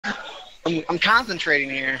I'm concentrating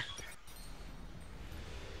here.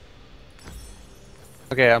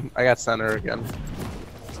 Okay, I got center again.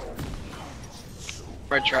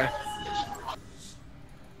 Right try.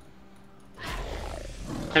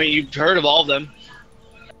 I mean, you've heard of all of them.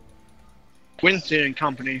 Winston and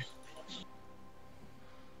company.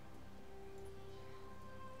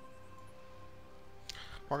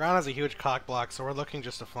 Morgana's a huge cock block, so we're looking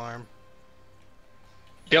just to farm.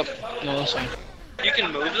 Yep. No, that's fine. You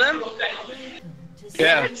can move them?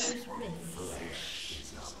 Yeah.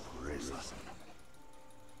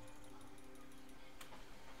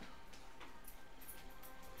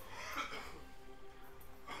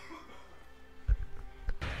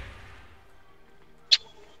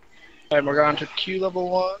 Alright, we're going to Q level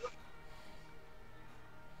 1.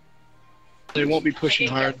 They won't be pushing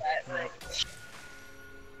hard.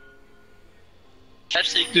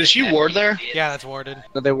 Did she ward there? Yeah, that's warded.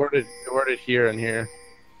 No, they worded here and here.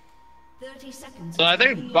 30 seconds. So I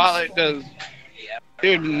think bot lane does.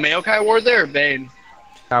 Dude, Maokai ward there or Bane?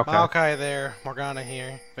 Okay. Maokai there, Morgana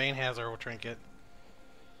here. Vayne has her trinket.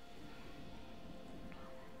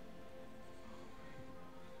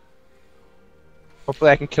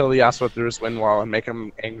 Hopefully I can kill the Yasuo through his wind wall and make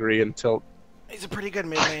him angry and tilt. He's a pretty good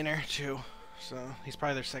mid laner too, so he's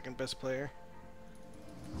probably their second best player.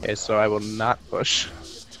 Okay, so I will not push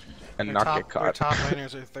and Their not top, get their caught. top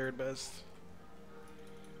laners are third best.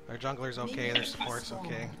 Their jungler's okay, their support's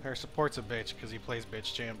okay. Their support's a bitch because he plays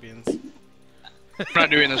bitch champions. We're not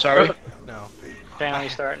doing this, are we? No. Family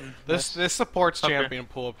starting. This support's Okay. champion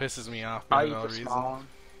pool pisses me off I'll for eat no the reason. small one.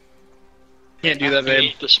 Can't do that, babe.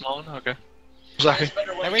 Eat the small one? Okay. Sorry.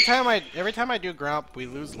 Every time I do Gromp, we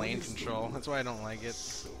lose lane control. That's why I don't like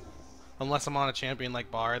it. Unless I'm on a champion like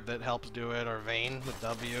Bard that helps do it, or Vayne with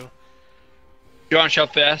W. You want to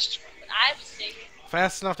shove fast?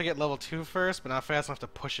 Fast enough to get level 2 first, but not fast enough to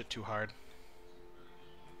push it too hard.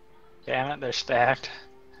 Damn it, they're stacked.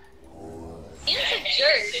 He's a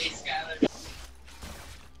jerk.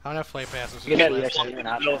 I don't have flay passes. You got the extra even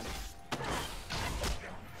out there.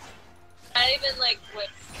 Not even like what?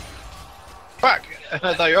 Fuck!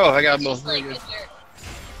 I thought you. Oh, I got both. Just like a jerk.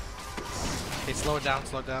 Okay, slow it down,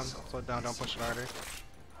 slow it down, slow it down, don't push it harder.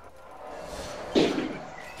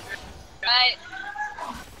 Right.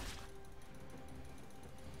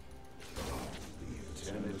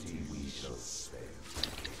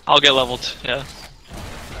 I'll get leveled, yeah.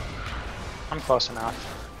 I'm close enough.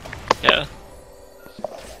 Yeah.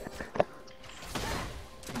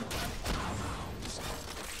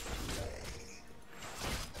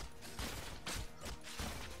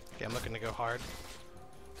 Okay, I'm looking to go hard.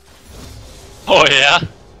 Oh yeah?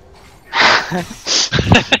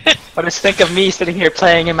 But just think of me sitting here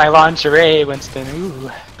playing in my lingerie, Winston.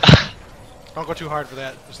 Ooh. Don't go too hard for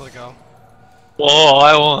that, just let it go. Whoa,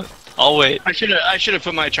 I won't. I'll wait. I should have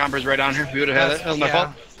put my chompers right on here. We would have had it. That was my yeah,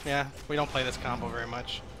 fault. Yeah, we don't play this combo very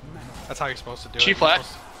much. That's how you're supposed to do it. She You're flat?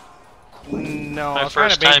 supposed- No, I My was trying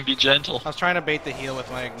to first bait. time, be gentle. I was trying to bait the heal with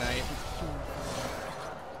my ignite.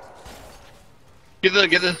 Get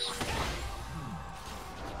this.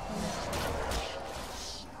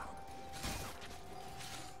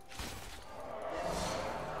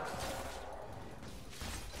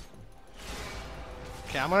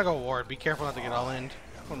 Okay, I'm gonna go ward. Be careful not to get all in.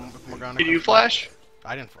 When Morgana Did you comes flash?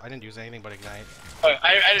 I didn't use anything but ignite.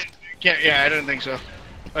 I didn't. Can't. Yeah, I didn't think so.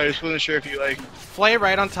 I just wasn't sure if you like. Flay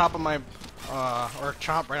right on top of my, or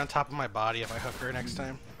chomp right on top of my body if I hook her next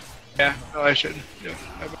time. Yeah. No, I should. Yeah.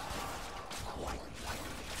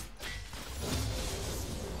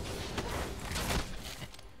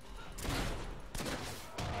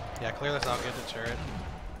 Yeah, clear this out. Get the turret.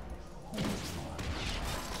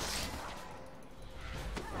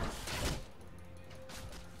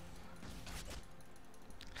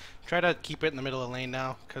 Try to keep it in the middle of the lane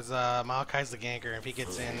now, because Maokai's the ganker, and if he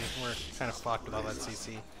gets in, we're kind of fucked with all that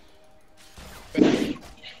CC.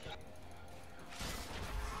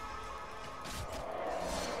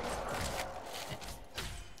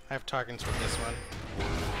 I have targets with this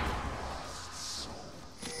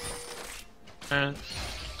one.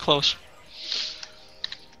 Close.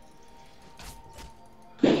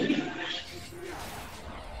 Okay,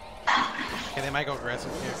 they might go aggressive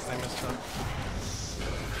here, because I missed up.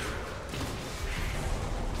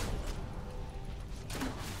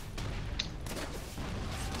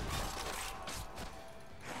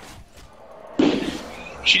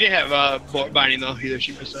 She didn't have binding though either.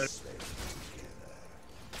 She missed that.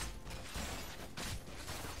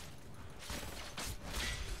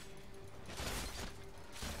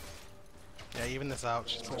 Yeah, even this out,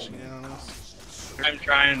 she's pushing in on us. I'm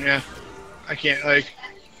trying. Yeah. I can't like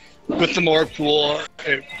with the more pool.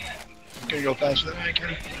 Gonna go faster than I can.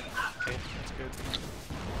 Okay, that's good.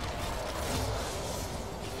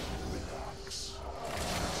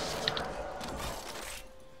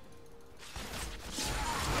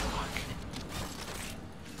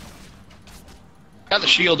 Got the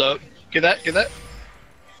shield up. Get that, get that.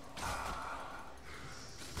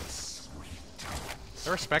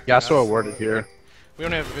 They're respecting Yasuo us. warded here. We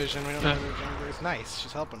don't have vision, we don't have their junglers. Nice,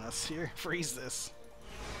 she's helping us here. Freeze this.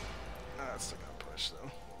 It's still gonna push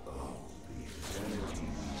though.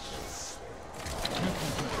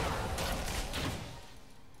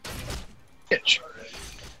 Itch.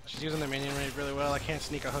 She's using the minion raid really well. I can't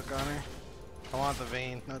sneak a hook on her. I want the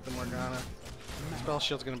Vayne, not the Morgana. Spell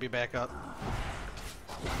shield's gonna be back up.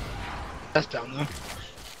 That's down though.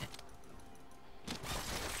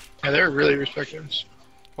 Yeah, they're really respecting us.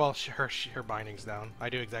 Well, her binding's down. I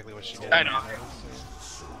do exactly what she did. I know.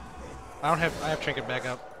 I have trinket back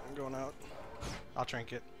up. I'm going out. I'll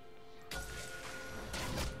trinket.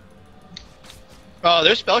 Oh,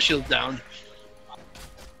 their spell shield's down.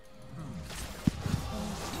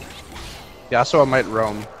 Yasuo might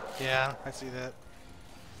roam. Yeah, I see that.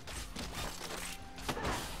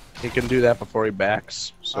 He can do that before he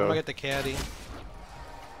backs. I'm So gonna get the caddy.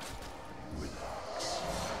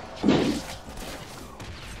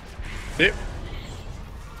 Yep.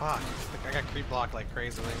 Fuck, I got creep blocked like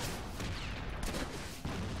crazily.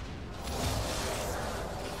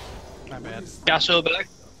 My bad. Yasuo back.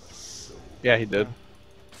 yeah, he did.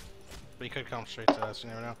 But he could come straight to us, you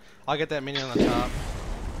never know. I'll get that minion on the top.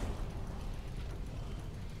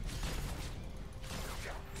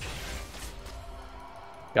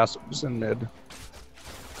 Yasuo's in mid.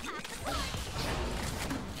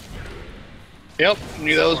 Yep,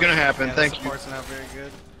 knew that was gonna happen. Yeah, Thank the you. support's not very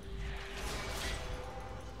good.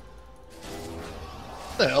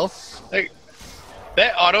 What the hell? Like,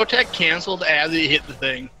 that auto tech canceled as he hit the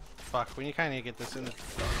thing. Fuck, we kinda need to get this in the...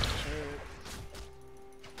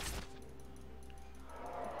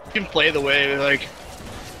 You can play the way, like,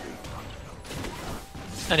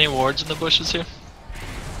 Any wards in the bushes here?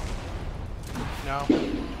 No.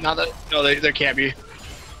 not that, no, there can't be.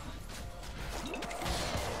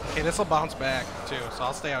 Okay, this'll bounce back too, so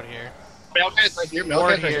I'll stay out here. Malphite's right here,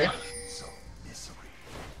 Ward Malphite's right here. here.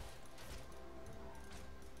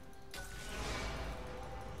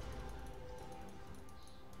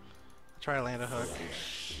 Try to land a hook.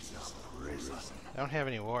 I don't have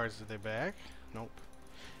any wards. Did they back? Nope.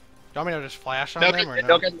 Do you want me to just flash on them or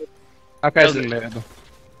no? That guy's in mid.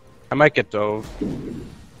 I might get dove.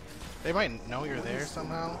 They might know you're there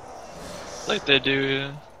somehow. Like they do,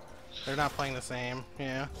 yeah. They're not playing the same,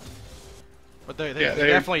 yeah. But they Yeah, they're-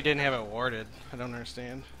 definitely didn't have it warded. I don't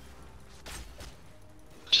understand.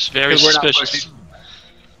 Just very 'Cause we're not suspicious.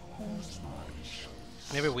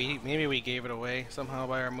 Maybe we gave it away somehow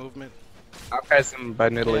by our movement. That guy's in by Yeah,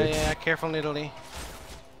 Nidalee. yeah, careful Nidalee.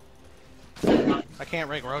 I can't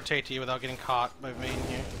like rotate to you without getting caught by Vayne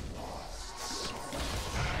here.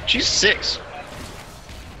 She's 6.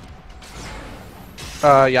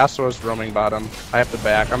 Yasuo's roaming bottom. I have to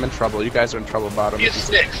back. I'm in trouble. You guys are in trouble bottom. She's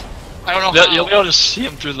 6. I don't know how. You'll be able to see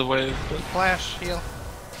him through the wave. But... Flash, heal.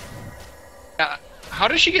 How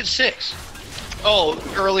does she get 6? Oh,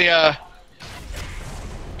 early,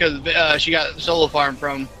 because she got solo farm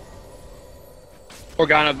from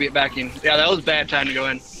Morgana backing. Yeah, that was a bad time to go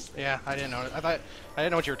in. Yeah, I didn't know. I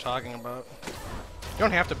didn't know what you were talking about. You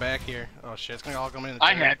don't have to back here. Oh shit, it's gonna all come in.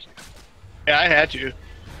 I had to. Yeah, I had to.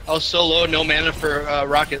 I was so low, no mana for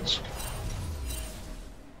rockets.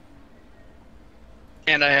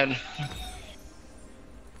 And I had...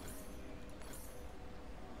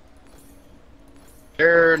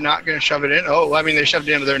 They're not going to shove it in. Oh, I mean, they shoved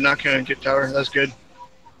it in, but they're not going to get tower. That's good.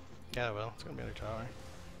 Yeah, it will. It's gonna be under tower.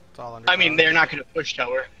 It's all under. I mean, tower. they're not going to push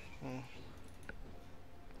tower.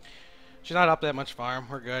 She's not up that much farm.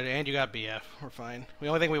 We're good. And you got BF. We're fine. The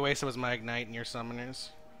only thing we wasted was my Ignite and your Summoners.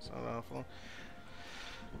 So awful.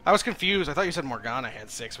 I was confused. I thought you said Morgana had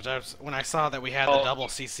 6, which when I saw that we had the Oh. double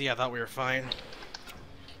CC, I thought we were fine.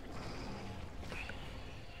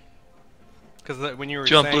 Because when you were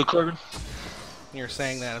Do you want saying, blue Corbin? when you were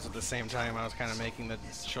saying that, it was at the same time I was kind of making the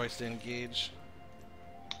choice to engage.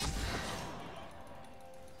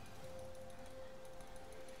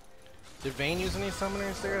 Did Vayne use any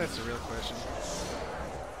Summoners there? That's a real question.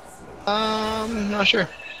 Not sure.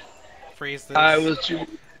 Freeze this. I was too...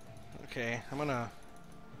 Okay, I'm gonna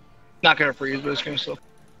Not going to freeze, but it's going to still...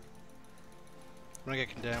 get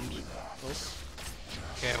condemned. Oops.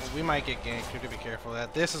 Okay, we might get ganked. We have to be careful of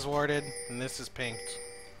that. This is warded, and this is pinked.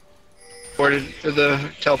 Warded for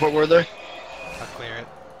the teleport ward there. I'll clear it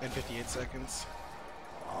in 58 seconds.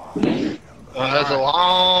 That's a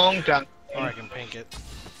long time. Or I can pink it.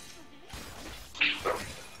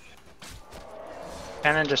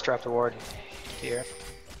 And then just drop the ward here.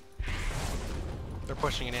 They're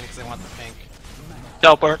pushing it in because they want the pink.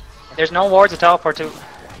 Teleport. There's no ward to teleport to.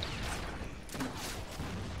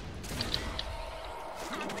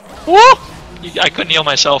 Woo! I couldn't heal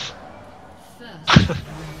myself.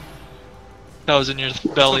 That was in your Let's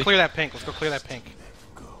belly. go clear that pink. Let's go clear that pink.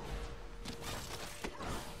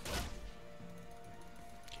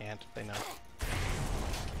 Can't. They know.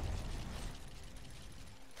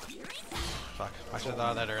 Fuck. I should have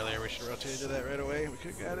thought of that earlier. We should rotate to that right away. We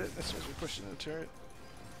could have got it as soon as we pushed in the turret.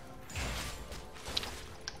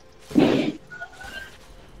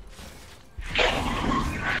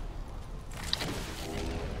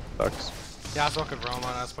 Sucks. Yasuo could roam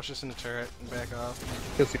on us, push us in the turret, and back off.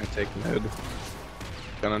 He's gonna take mid.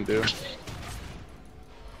 Gonna do.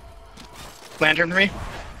 Lantern for me.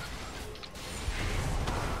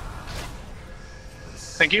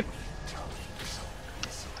 Thank you.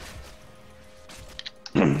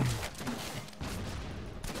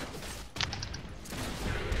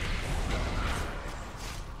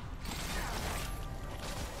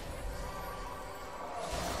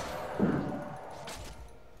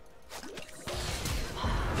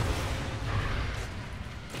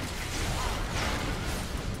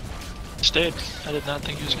 Stayed. I did not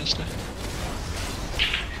think he was gonna stay.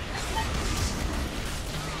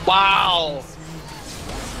 Wow.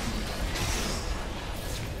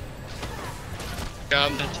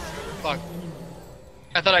 Fuck.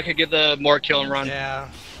 I thought I could get the more kill and run. Yeah.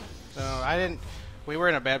 So I didn't. We were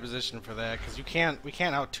in a bad position for that because we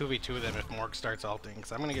can't out 2v2 them if Morg starts ulting.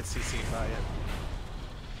 Because I'm gonna get CC'd by it.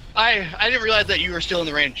 I didn't realize that you were still in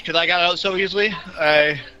the range because I got out so easily.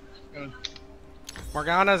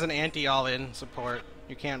 Morgana's an anti all-in support.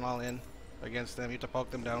 You can't all-in against them. You have to poke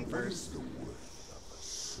them down first.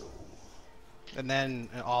 And then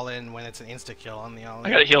all-in when it's an insta-kill on the all-in. I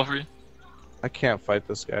got a heal for you. I can't fight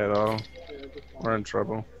this guy at all. We're in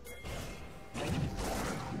trouble.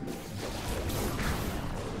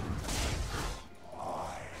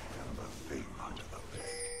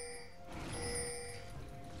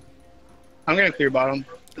 I'm gonna clear bottom.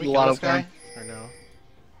 Can There's we a lot kill of this guy? them. Or no?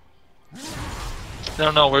 I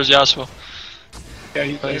don't know, where's Yasuo? Yeah,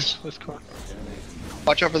 he's there. Plays with Core.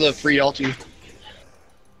 Watch out for the free ulti.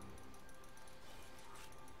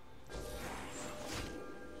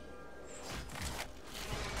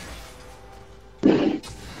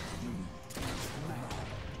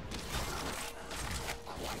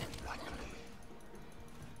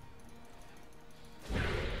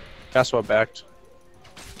 Yasuo backed.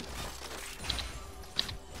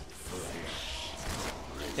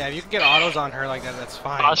 Yeah, if you can get autos on her like that, that's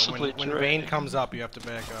fine. Possibly But when true. Vayne comes up, you have to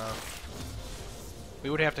back off. We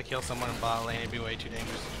would have to kill someone in bot lane. It'd be way too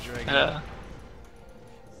dangerous to drag. Yeah.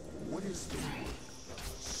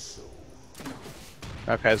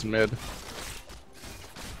 That guy's mid.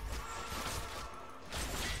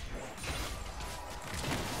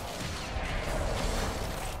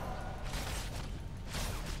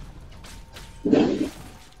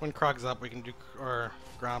 When Krog's up, we can do, or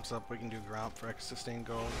Gromp's up, we can do Gromp for sustained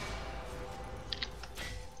gold.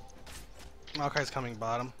 Maokai's coming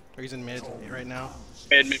bottom, or he's in mid right now.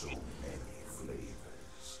 Mid.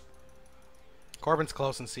 Corbin's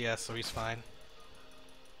close in CS, so he's fine.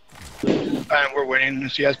 We're winning.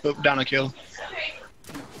 CS put down a kill.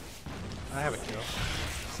 I have a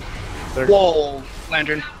kill. Whoa,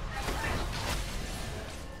 Lantern.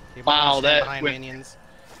 He Wow, stand that behind went- minions.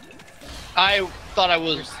 I thought I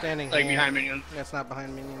was You're standing like here. behind minions. That's not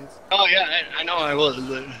behind minions. Oh yeah, I know I was,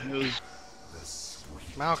 but it was.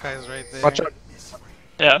 Maokai's right there. Watch out.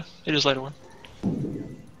 Yeah, he just later one.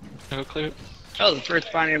 Go clear it. That was the first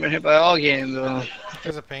time I've been hit by all games though.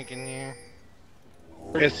 There's a pink in here.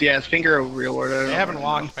 Yes, yeah, finger of real word. They haven't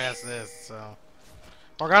walked past this, so.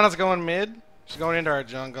 Morgana's going mid. She's going into our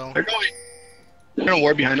jungle. They're going. They're gonna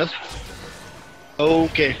ward behind us.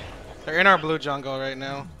 Okay. They're in our blue jungle right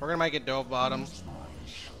now. We're gonna make it dove bottom.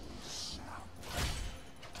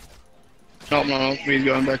 No, he's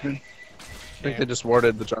going back in. I think they just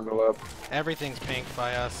warded the jungle up. Everything's pink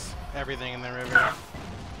by us. Everything in the river.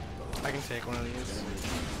 I can take one of these.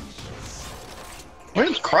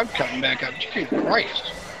 When's Krug coming back up? Jesus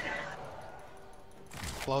Christ.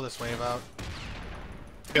 Blow this wave out.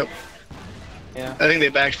 Yep. Yeah. I think they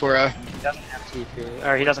backed for He doesn't have TP,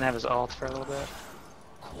 or he doesn't have his ult for a little bit.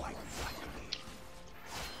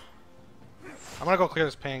 I'm gonna go clear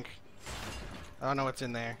this pink. I don't know what's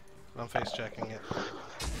in there, but I'm face checking it.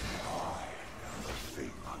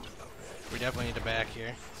 We definitely need to back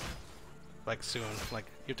here. Like soon. Like,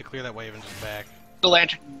 have to clear that wave and just back. Get a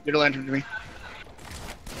lantern. Get a lantern to me.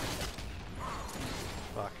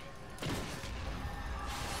 Fuck.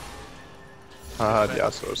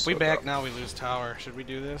 Yasuo's If we so back dumb. now, we lose tower. Should we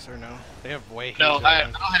do this or no? They have way huge No, I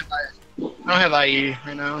item. don't have IE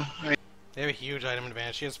right now. They have a huge item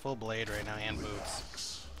advantage. She has full blade right now and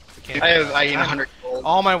boots. We can't I have IE in 100 gold.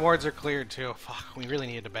 All my wards are cleared too. Fuck, we really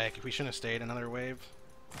needed to back. We shouldn't have stayed another wave.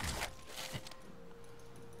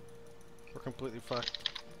 We're completely fucked.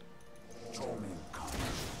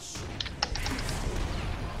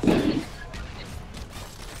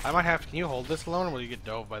 I might have. Can you hold this alone, or will you get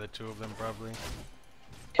dove by the two of them? Probably.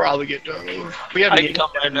 Probably get done. We have I can come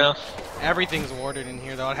right now. Everything's warded in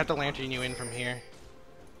here, though. I'd have to lantern you in from here.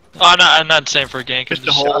 Oh, I'm not saying for a gank. just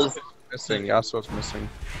to hold. Missing. Yasuo's missing.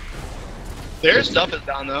 Their stuff is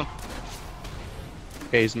down though.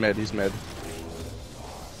 Okay, he's mid. He's mid.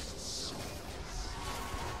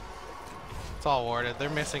 It's all warded. They're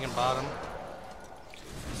missing in bottom.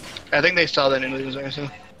 I think they saw that in losing. So.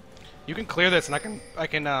 You can clear this, and I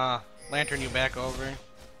can lantern you back over.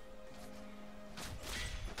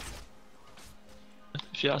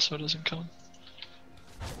 If Yasuo doesn't come.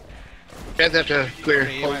 You guys have to clear.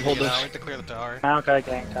 Okay, you might Hold get out. this. We have to clear the tower. Mount got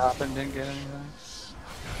ganked off and didn't get anything.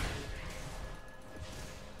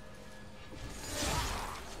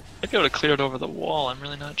 I'd be able to clear it over the wall. I'm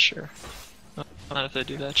really not sure. Not if they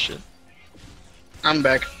do that shit. I'm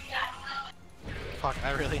back. Fuck,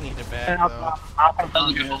 I really need to back, And though. I'll confirm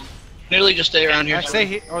you. Nearly just stay around here. I say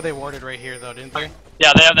he. Oh, they warded right here, though, didn't they?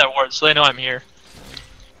 Yeah, they have that ward, so they know I'm here.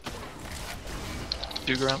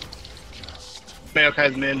 Do ground.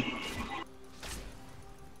 Mayokai's mid.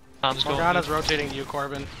 Tom's going. Morgana's rotating to you,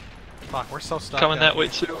 Corbin. Fuck, we're so stuck. Coming down that here. way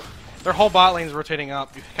too. Their whole bot lane's rotating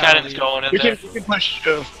up. You gotta Cannon's leave. going in We there. can push.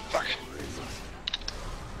 Fuck.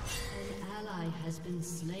 An ally has been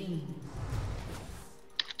slain.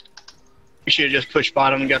 We should have just pushed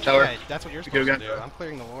bottom and got tower. Yeah, that's what you're Okay, we supposed to got do. I'm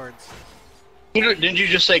clearing the wards. Didn't you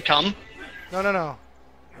just say come? No, no, no.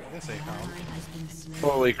 I didn't say An calm. ally has been slain.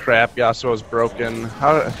 Holy crap! Yasuo's broken.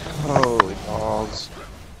 How? Holy balls!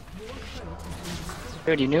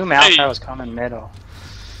 Dude, you knew Malphite Hey. was coming middle.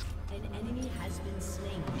 An enemy has been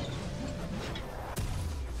slain.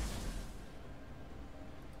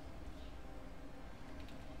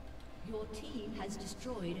 Your team has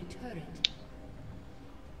destroyed a turret.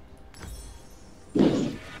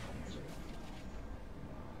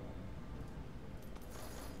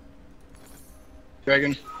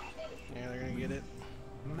 Dragon. Yeah, they're gonna get it.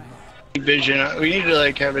 Vision. We need to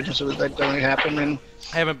like have it just so that doesn't happen. And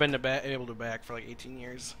I haven't been able to back for like 18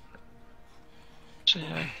 years. So,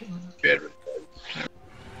 yeah.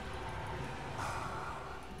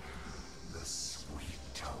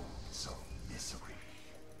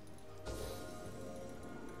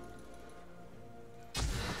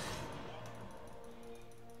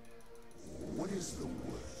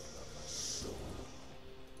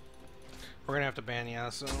 We're gonna have to ban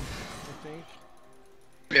Yasuo, I think.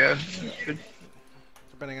 yeah. Good.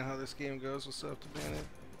 Depending on how this game goes, we'll still have to ban it.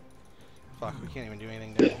 Fuck, we can't even do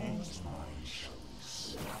anything down here.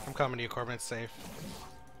 I'm coming to you, Corbin. It's safe.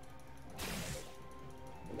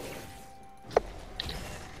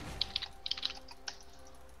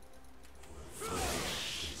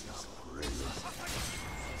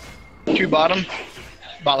 Two bottom.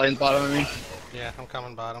 Bot lane's bottom. I mean. Yeah, I'm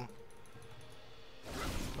coming bottom.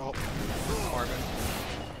 Oh, Corbin.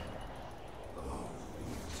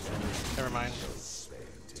 Never mind.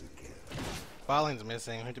 Bot lane's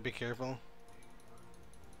missing. We have to be careful.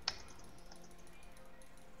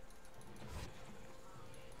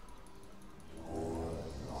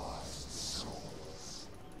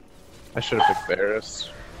 I should have picked Varus.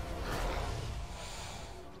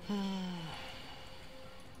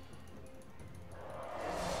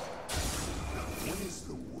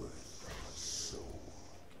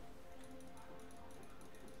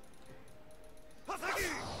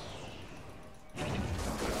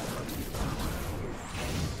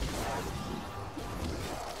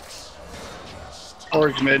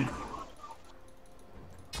 Org's mid.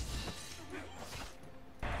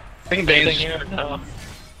 I think Anything Bane's here? No.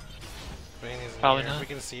 Vayne is Probably here. not. We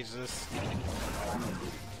can siege this.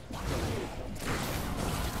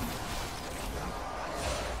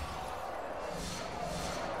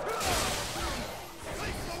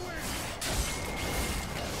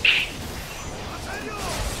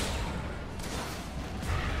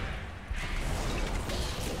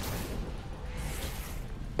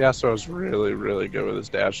 Yasuo's really, really good with his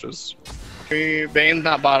dashes. Bane's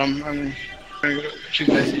not bottom. I'm gonna go. She's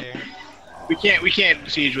mid. Here. We can't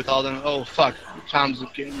siege with all them. Oh fuck. Tom's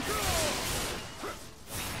getting.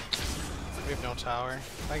 We We have no tower.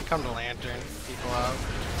 I can come to Lantern, people out.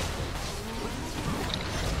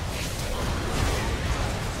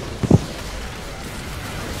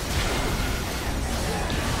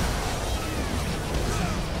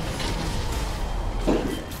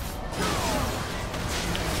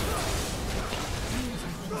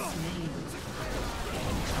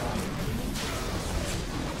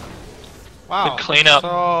 Wow. Good cleanup.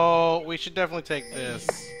 So we should definitely take this.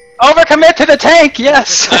 Overcommit to the tank,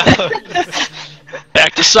 yes!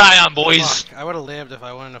 Back to Scion, boys. Fuck, I would have lived if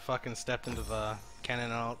I wouldn't have fucking stepped into the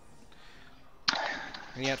cannon out.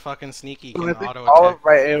 And yet fucking Sneaky can I think auto all attack. of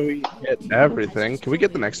my AoE hit everything. Can we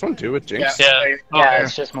get the next one too with Jinx? Yeah. Yeah,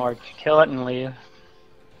 it's just more kill it and leave.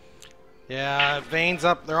 Yeah, Vayne's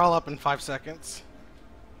up. They're all up in 5 seconds.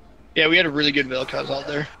 Yeah, we had a really good Vel'Koz out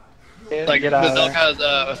there. Dude, Like, the get out of there.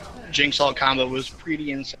 Vel'Koz Jinx ult combo was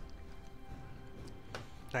pretty insane.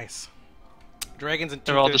 Nice. Dragons and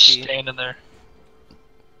They're all just 250. standing there.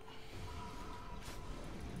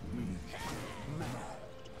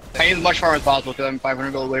 I need as much farm as possible because I'm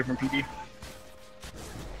 500 gold away from PD.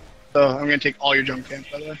 So I'm gonna take all your jump camps,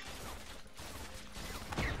 by the way.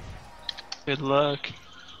 Good luck.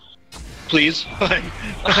 Please.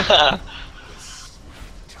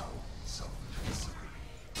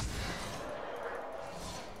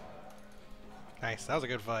 Nice, that was a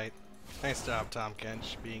good fight. Nice job, Tom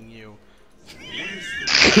Kench, being you. Being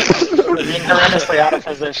horrendously out of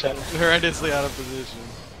position. Horrendously out of position.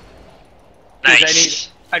 Nice.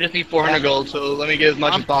 I just need 400 gold, so let me get as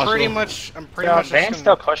much as I'm possible. pretty much Yo, just Vane's gonna-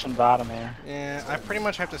 still pushing bottom here. Yeah, I pretty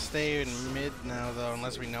much have to stay in mid now, though,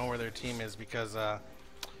 unless we know where their team is, because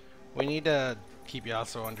we need to keep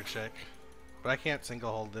Yasuo under check. But I can't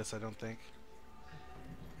single hold this, I don't think,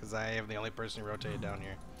 because I am the only person who rotated down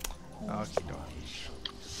here. I'll keep going.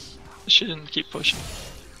 Shouldn't keep pushing.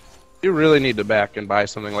 You really need to back and buy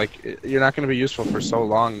something. Like, you're not going to be useful for so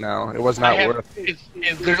long now. It was not worth it.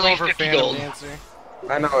 It's literally Over 50 Phantom gold. Dancer.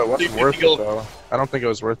 I know, it wasn't 50 worth it, gold. though. I don't think it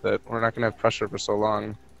was worth it. We're not going to have pressure for so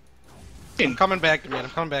long. I'm coming back to mid. I'm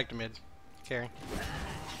coming back to mid. Carry.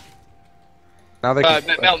 Now they can...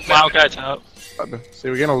 Wildcat's out. See,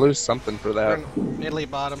 we're going to lose something for that. Mid late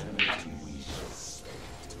bottom.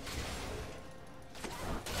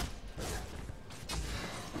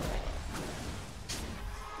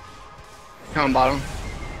 Come on, bottom.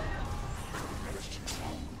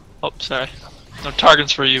 Oh, sorry. No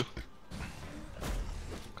targets for you.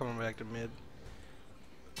 Coming back to mid.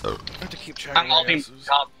 Oh. I have to keep track I'm of ulting Yasuo's.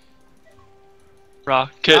 top.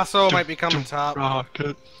 Rocket. Yasuo might be coming top.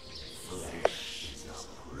 Rocket.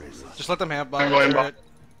 Just let them have bottom. going turret.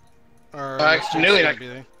 Or nearly Jinx not- should be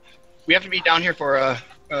there. We have to be down here for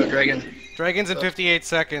Dragon. Dragons in 58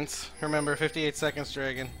 seconds. Remember, 58 seconds,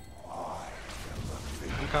 Dragon.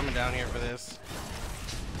 I'm coming down here for this.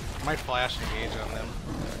 I might flash engage on them.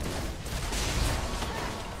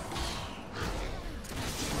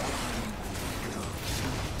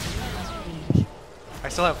 I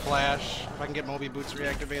still have flash. If I can get Moby Boots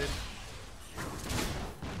reactivated.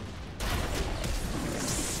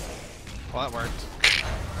 Well, that worked.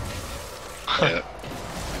 Yeah.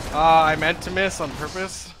 I meant to miss on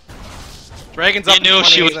purpose. Dragon's up You in knew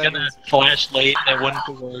she 28 was gonna seconds. flash late and it wouldn't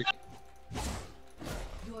work.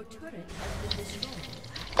 Your turret has been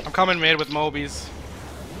destroyed. I'm coming mid with Mobies.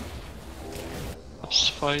 Let's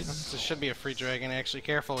fight. This should be a free dragon, actually.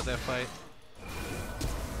 Careful with that fight.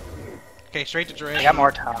 Okay, straight to I dragon. got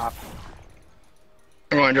more top.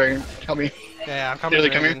 Come on, Dragon. Help me. Yeah, I'm coming to Really,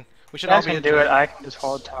 come dragon. here. We should You all guys be can at do it. dragon. I can just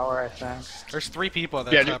hold tower, I think. There's 3 people at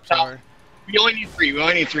that Yeah, top dude, tower. We only need 3. We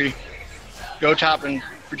only need 3. Go top and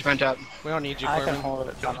defend top. We don't need you, I can Corbin. hold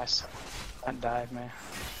it by myself. That dive me.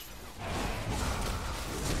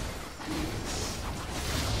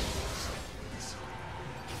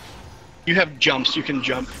 You have jumps. You can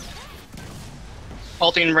jump.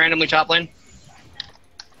 Ulting randomly top lane.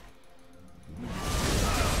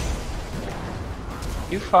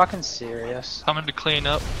 You fucking serious? Coming to clean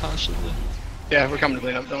up, possibly. Yeah, we're coming to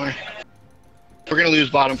clean up. Don't worry. We're gonna lose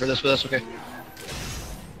bottom for this, but that's okay.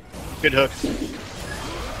 Good hook.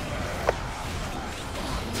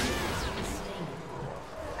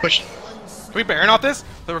 Push. Can we Baron off this?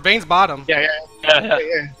 The Bane's bottom. Yeah.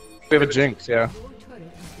 Yeah. We have a Jinx, yeah. Your turret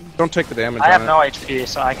has been Don't take the damage I on have it. no HP,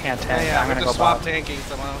 so I can't tank. Yeah, I'm we gonna have go to swap bottom. tanking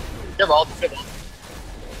somehow. Good ball. Good ball.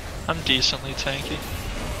 I'm decently tanky.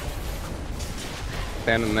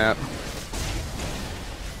 Standing that.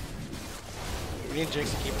 We need Jinx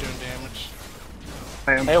to keep doing damage.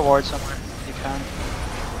 I am. Hey, ward somewhere. You can.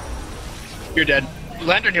 You're dead.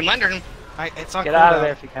 Lantern him. Lantern him. It's on Get out of cooldown.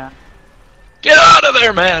 there if you can. Get out of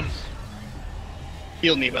there, man!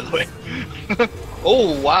 Heal me, by the way.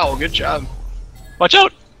 Oh wow, good job. Watch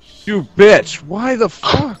out! You bitch! Why the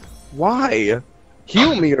fuck? Why?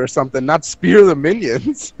 Heal me or something, not spear the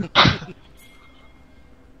minions.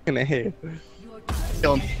 Gonna hate.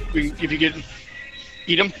 Kill him. If you get...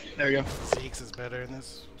 Eat him. There you go. Zeke's is better in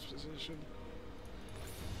this position.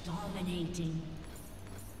 Dominating.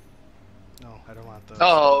 No, I don't want those.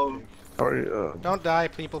 Oh. Or, Don't die,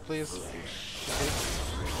 people, please.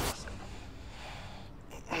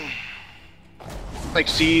 Like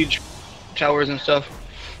siege, towers and stuff.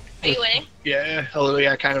 Are you winning? Yeah, a little,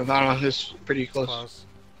 yeah, kind of. I don't know. It's pretty close. Close.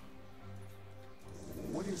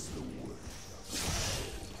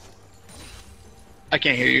 I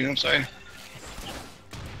can't hear you. I'm sorry.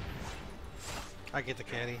 I get the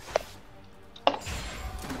caddy.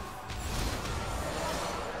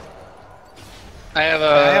 I have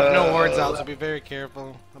I have no wards out, so be very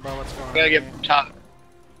careful about what's going on. Gotta here. get top.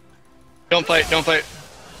 Don't fight. Don't fight.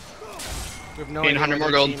 We have no Gain idea 100 where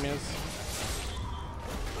more their gold. team is.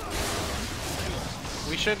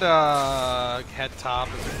 We should head top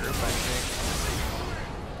as a group, I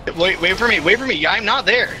think. Wait for me. Wait for me. I'm not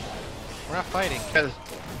there. We're not fighting.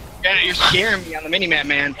 Yeah, you're scaring me on the minimap,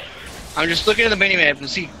 man. I'm just looking at the minimap and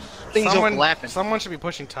see things overlapping. Someone should be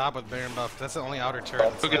pushing top with Baron buff. That's the only outer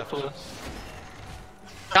turret that's left.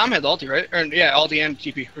 Tom has ulti, right? Or, yeah, ulti and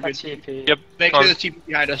TP. We're good. TP. Yep. Make sure there's TP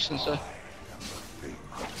behind us and stuff.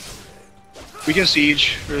 We can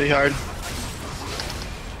siege really hard.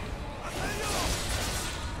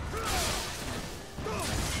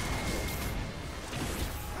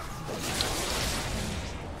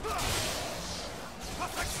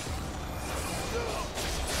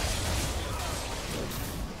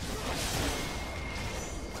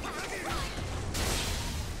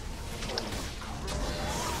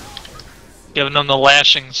 Giving them the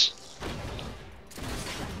lashings.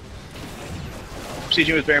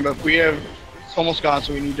 Sieging with Baron buff. We have it's almost gone,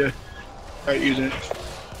 so we need to start using it.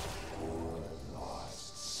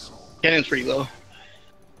 Cannon's pretty low.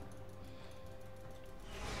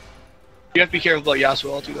 You have to be careful about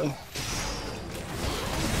Yasuo ulti though.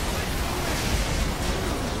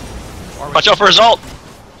 Watch out for his ult!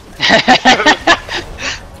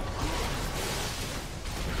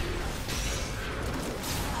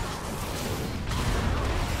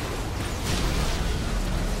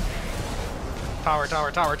 Tower,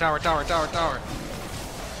 tower, tower, tower, tower, tower, tower.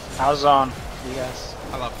 How's on? You guys.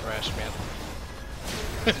 I love Thresh, man.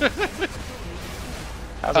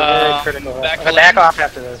 That was a very critical. back Okay, back off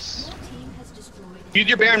after this. Team has destroyed. Use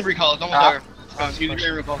your Baron recall. It's almost there. Use your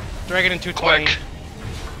Baron recall. Dragon in 220. Quick.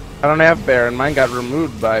 I don't have Baron. Mine got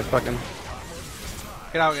removed by fucking.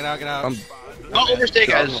 Get out, get out, get out. Don't overstay,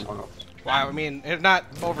 guys. Wow, I mean, it's not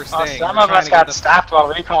overstaying. Some We're of trying us to get got the- stopped while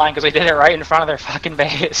recalling because we did it right in front of their fucking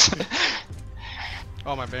base.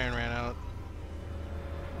 Oh, my Baron ran out.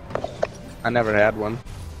 I never had one.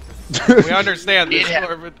 We understand this, Yeah.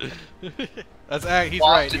 Corbin. He's Lost right,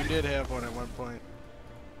 it. you did have one at one point.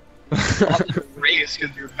 Race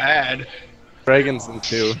because you're bad. Dragons in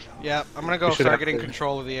 2. Yeah, I'm gonna go We should start have getting to-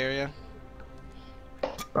 control of the area.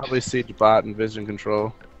 Probably siege bot and vision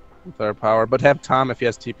control with our power, but have Tom if he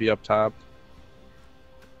has TP up top.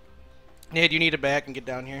 Ned, you need to back and get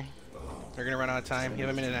down here. They're gonna run out of time. You have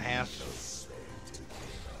a minute and a half.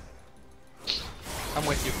 I'm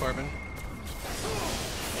with you, Corbin.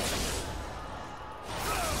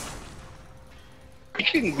 You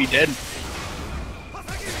can be dead.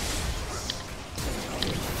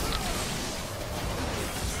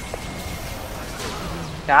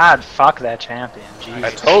 God, fuck that champion. Jeez.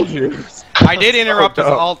 I told you. I did interrupt his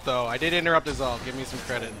dumb. ult, though. I did interrupt his ult. Give me some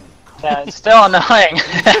credit. Yeah, it's still annoying.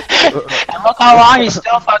 And look how long he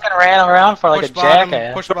still fucking ran around for like Push a bottom,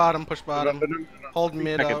 jackass. push bottom, push bottom. Hold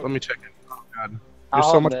mid Check it. out. Let me check it. Oh god. I'll You're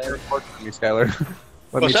so hold much it. more important than me, Skylar. Let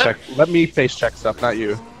What's me that? check. Let me face check stuff, not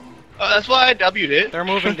you. That's why I W'd it. They're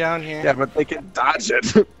moving down here. Yeah, but they can dodge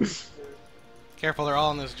it. Careful, they're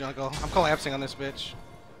all in this jungle. I'm collapsing on this bitch.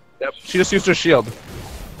 Yep. She just used her shield.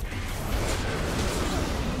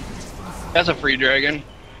 That's a free dragon.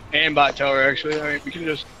 And bot tower, actually. I mean, we can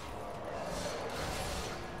just...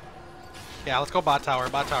 Yeah, let's go bot tower,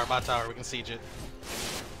 bot tower, bot tower. We can siege it.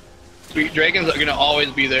 Sweet dragons are gonna always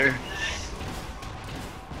be there.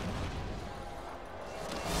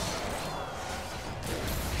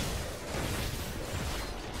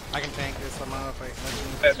 I can tank this somehow if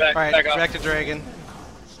I Back, back, Alright, back off. back to dragon.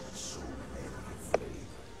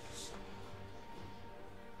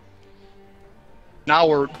 Now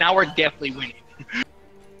we're definitely winning.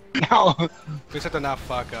 now. We just have to not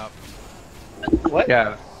fuck up. What?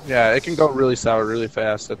 Yeah. Yeah, it can go really sour really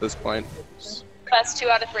fast at this point. Best 2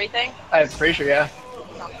 out of 3 thing. I'm pretty sure, yeah.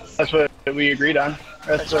 That's what we agreed on.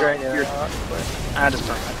 That's great. your I just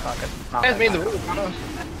don't like fuck it. Not guys that made the bad. rules. I don't know.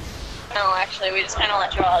 No, actually, we just kind of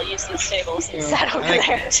let you all use these tables and Yeah. sat over I think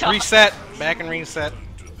there. So. reset. Back and reset.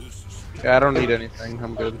 Yeah, I don't need anything.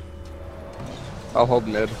 I'm good. I'll hold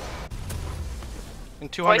mid. In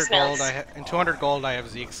 200 Voicemails. gold, in 200 gold, I have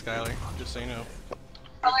Zeke, Skyler. Just so you know.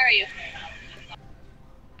 How are you?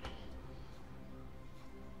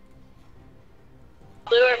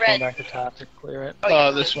 Blue or Going red? back to top to clear it.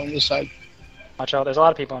 This one, this side. Watch out, there's a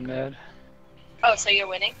lot of people in mid. Oh, so you're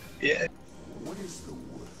winning? Yeah.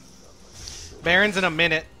 Baron's in a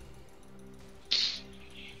minute.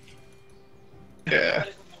 Yeah.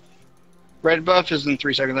 Red buff is in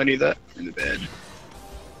 3 seconds. I need that in the bed.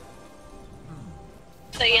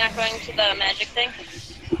 So you're not going to the magic thing?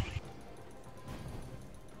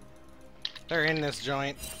 They're in this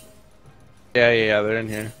joint. Yeah, they're in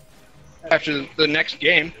here. After the next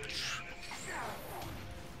game.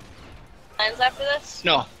 Lines after this?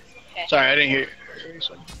 No. Okay. Sorry, I didn't hear you.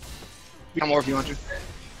 Come more if you want to.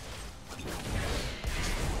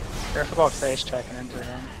 Careful about face checking into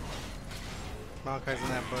him. Malachi's in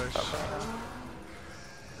that bush.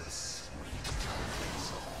 This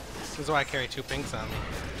is why I carry 2 pinks on me.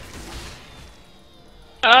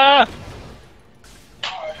 Ah! I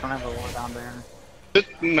don't have a ward down there. This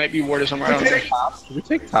might be warded somewhere. I don't know. Should we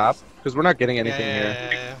take top? Because we're not getting anything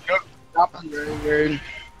here. Yeah. Top is very weird.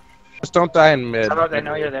 Just don't die in mid. How about they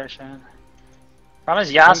know you're there, Shan? Problem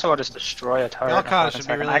is Yasuo will just destroy a turret. in a Yalka fucking should be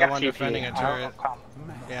second. really I the got one TP. defending a I'll turret. come.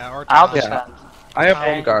 Yeah, or I'll top. defend. I have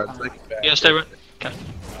Okay. home guards. I can back. Yeah, stay right. Okay.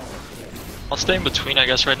 I'll stay in between, I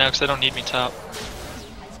guess, right now, because they don't need me top.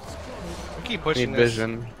 We keep We pushing need this.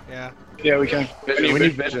 vision. Yeah. Yeah, we can. We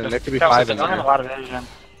need vision. There could be Chelsea 5 in don't have a there. lot of vision.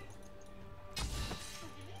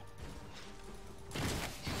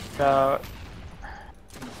 So,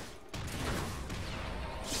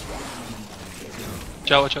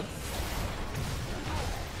 Joe, watch out.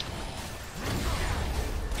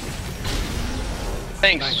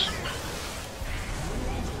 Thanks.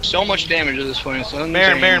 So much damage at this point. It's insane.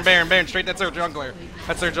 Baron. Straight, that's their jungler.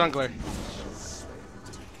 That's their jungler.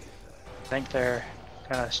 I think they're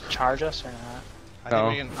gonna charge us or not. I No.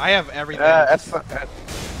 think we can. I have everything.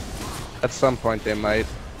 At some point they might.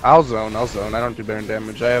 I'll zone. I don't do Baron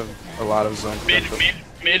damage. I have a lot of zone. potential.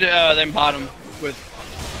 Mid, then bottom. With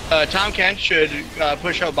Tom Kent should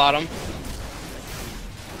push out bottom.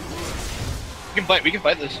 We can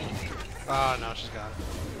fight this. Oh no, she's got it.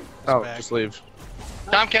 Oh, back. just leave.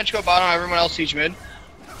 Tom Kent should go bottom. Everyone else siege mid.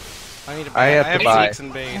 I need to. I have to buy. Zeke's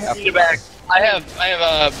in base. I need a back. I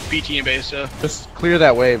have BT in base. So Just clear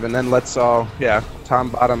that wave and then let's all, yeah, Tom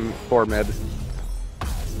bottom 4 mid.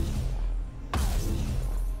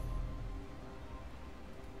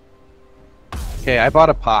 Okay, I bought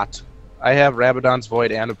a pot. I have Rabadon's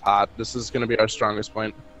Void and a pot. This is going to be our strongest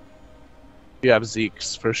point. You have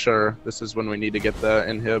Zeke's for sure. This is when we need to get the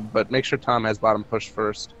inhib, but make sure Tom has bottom push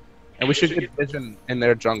first. And we should get vision in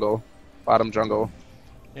their jungle, bottom jungle,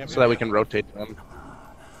 Yep, so that we can rotate them.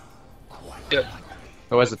 yeah.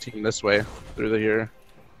 Go as a team this way, through the here.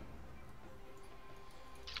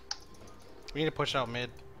 We need to push out mid.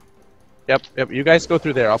 Yep. You guys go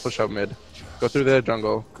through there. I'll push out mid. Go through the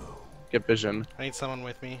jungle. Get vision. I need someone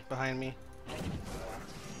with me, behind me.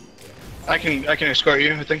 I can escort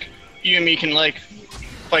you. I think you and me can like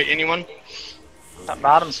fight anyone. That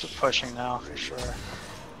bottom's pushing now for sure.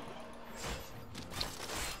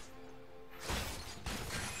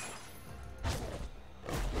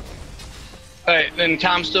 All right, then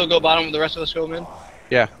Tom still go bottom. The rest of us go mid.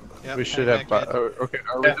 Yeah. Yep, We should back have. mid. Okay.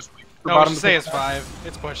 Are we Yeah. just waiting for No, bottom just to say pick it's 5.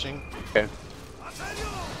 It's pushing. Okay.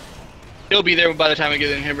 He'll be there by the time we get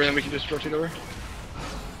the inhibitor, then we can just rotate over.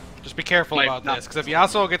 Just be careful Might about not. this, because if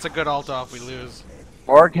Yasuo gets a good ult off, we lose.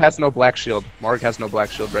 Morg has no black shield. Morg has no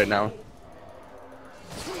black shield right now.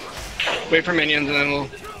 Wait for minions, and then we'll.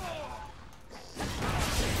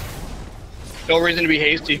 No reason to be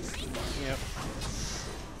hasty. Yep.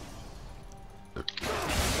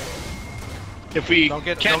 If we Don't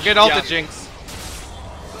get catch ulted, yeah, Jinx.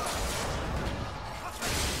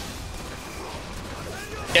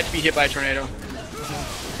 get to be hit by a tornado.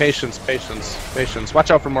 Patience. Watch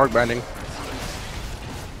out for Morg binding.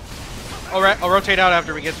 I'll rotate out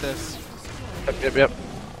after we get this. Yep.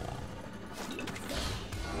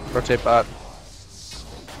 Rotate bot.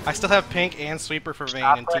 I still have Pink and Sweeper for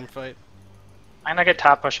Vayne in team fight. I'm gonna get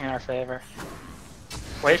top pushing in our favor.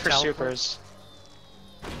 Wait for Teleport. supers.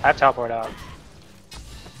 I have teleport out.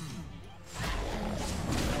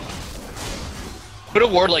 Put a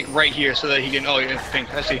ward like right here so that he can. Oh, yeah,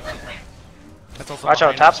 pink. I see. That's also Watch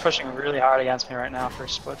out, behind top's us. pushing really hard against me right now for a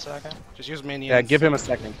split second. Just use minions. Yeah, give him a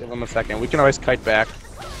second. Give him a second. We can always kite back.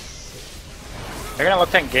 They're gonna look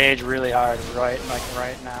to engage really hard right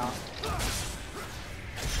now.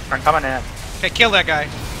 I'm coming in. Okay, kill that guy.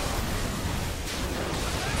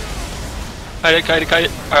 Kite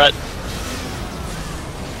it. Alright.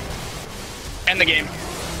 End the game.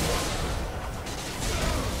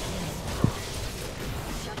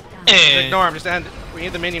 Just ignore him. Just end it. We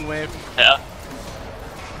need the minion wave. Yeah.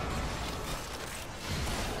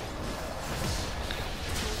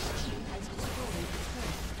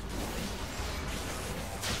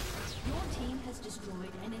 Your team has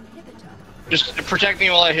destroyed an inhibitor. Just protect me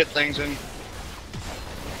while I hit things and.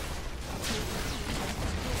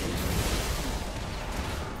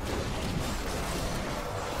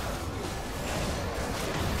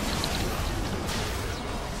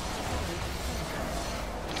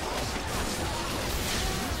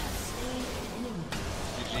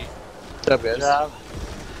 GG. What's up, guys? Good job.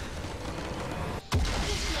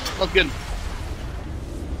 That's good.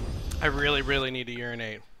 I really, really need to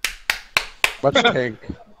urinate. Much tank.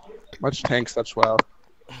 Much tank, such well.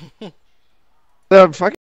 The fucking